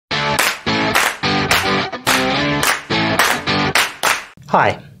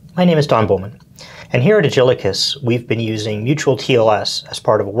Hi, my name is Don Bowman, and here at Agilicus, we've been using mutual TLS as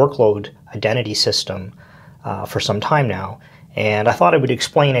part of a workload identity system for some time now, and I thought I would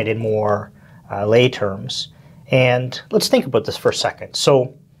explain it in more lay terms. And let's think about this for a second.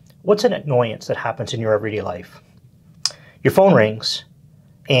 So, what's an annoyance that happens in your everyday life? Your phone rings,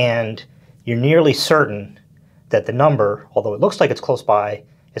 and you're nearly certain that the number, although it looks like it's close by,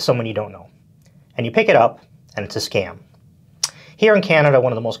 is someone you don't know. And you pick it up, and it's a scam. Here in Canada,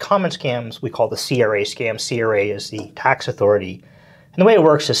 one of the most common scams we call the CRA scam. CRA is the tax authority. And the way it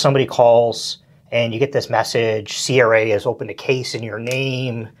works is somebody calls and you get this message, CRA has opened a case in your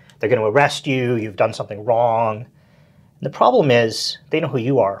name, they're going to arrest you, you've done something wrong. And the problem is they know who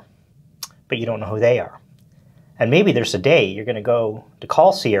you are, but you don't know who they are. And maybe there's a day you're going to go to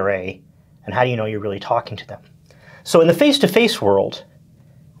call CRA, and how do you know you're really talking to them? So in the face-to-face world,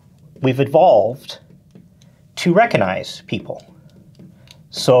 we've evolved to recognize people.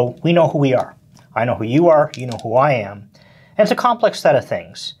 So we know who we are. I know who you are, you know who I am. And it's a complex set of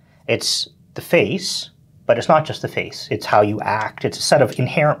things. It's the face, but it's not just the face. It's how you act. It's a set of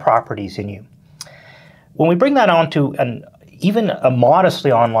inherent properties in you. When we bring that onto even a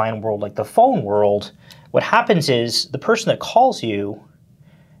modestly online world like the phone world, what happens is the person that calls you,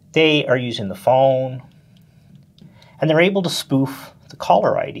 they are using the phone, and they're able to spoof the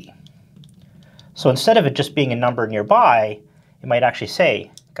caller ID. So instead of it just being a number nearby, it might actually say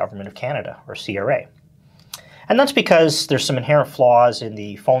Government of Canada or CRA. And that's because there's some inherent flaws in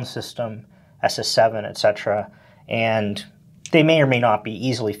the phone system, SS7, etc. And they may or may not be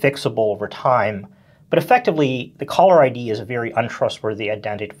easily fixable over time. But effectively, the caller ID is a very untrustworthy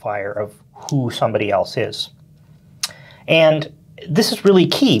identifier of who somebody else is. And this is really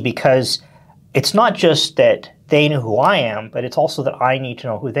key because it's not just that they know who I am, but it's also that I need to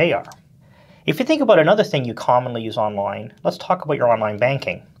know who they are. If you think about another thing you commonly use online, let's talk about your online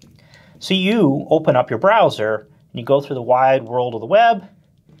banking. So you open up your browser and you go through the wide world of the web,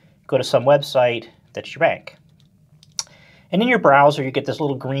 go to some website that's your bank. And in your browser you get this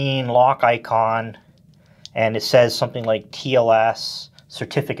little green lock icon and it says something like TLS,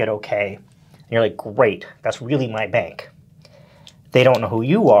 certificate OK. And you're like, great, that's really my bank. They don't know who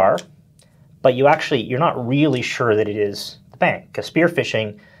you are, but you're not really sure that it is the bank. Because spear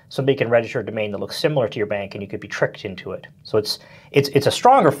phishing, somebody can register a domain that looks similar to your bank and you could be tricked into it. So it's a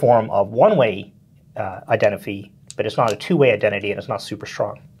stronger form of one-way identity, but it's not a two-way identity and it's not super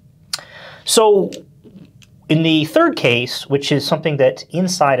strong. So in the third case, which is something that's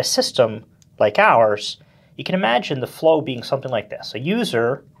inside a system like ours, you can imagine the flow being something like this. A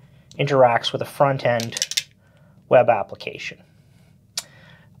user interacts with a front-end web application.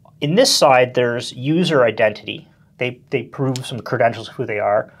 In this side, there's user identity. They prove some credentials of who they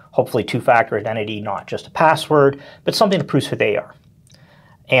are, hopefully two-factor identity, not just a password, but something that proves who they are.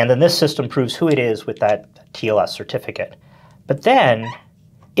 And then this system proves who it is with that TLS certificate. But then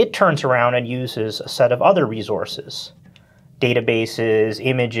it turns around and uses a set of other resources, databases,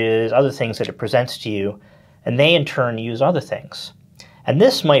 images, other things that it presents to you, and they in turn use other things. And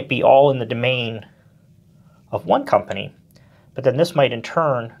this might be all in the domain of one company, but then this might in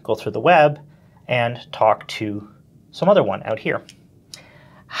turn go through the web and talk to some other one out here.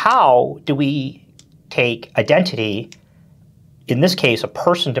 How do we take identity, in this case a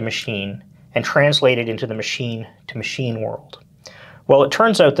person to machine, and translate it into the machine to machine world? Well, it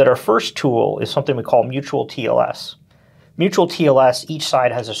turns out that our first tool is something we call mutual TLS. Mutual TLS, each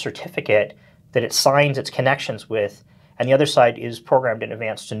side has a certificate that it signs its connections with, and the other side is programmed in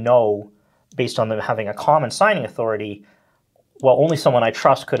advance to know, based on them having a common signing authority, well, only someone I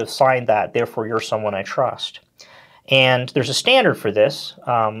trust could have signed that, therefore you're someone I trust. And there's a standard for this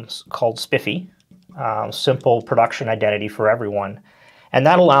called SPIFFE, Simple Production Identity for Everyone. And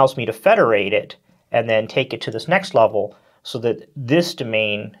that allows me to federate it and then take it to this next level so that this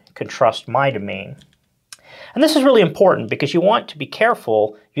domain can trust my domain. And this is really important because you want to be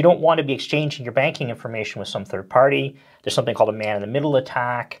careful. You don't want to be exchanging your banking information with some third party. There's something called a man-in-the-middle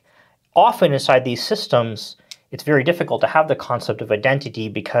attack. Often inside these systems, it's very difficult to have the concept of identity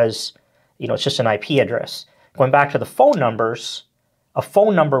because it's just an IP address. Going back to the phone numbers, a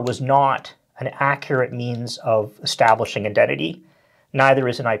phone number was not an accurate means of establishing identity. Neither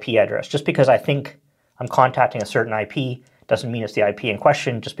is an IP address. Just because I think I'm contacting a certain IP doesn't mean it's the IP in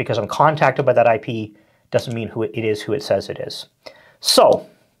question. Just because I'm contacted by that IP doesn't mean who it says it is. So,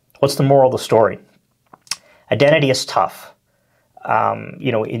 what's the moral of the story? Identity is tough.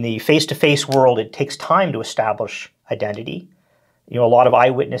 In the face-to-face world, it takes time to establish identity. A lot of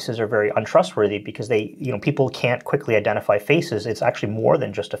eyewitnesses are very untrustworthy because people can't quickly identify faces. It's actually more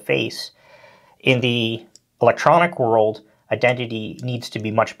than just a face. In the electronic world, identity needs to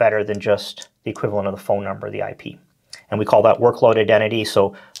be much better than just the equivalent of the phone number, the IP. And we call that workload identity. So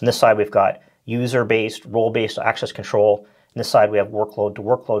on this side, we've got user-based, role-based access control. On this side, we have workload to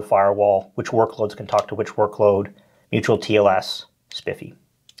workload firewall, which workloads can talk to which workload, mutual TLS, spiffy.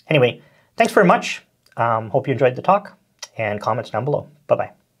 Anyway, thanks very much. Hope you enjoyed the talk, and comments down below.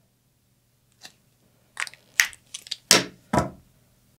 Bye-bye.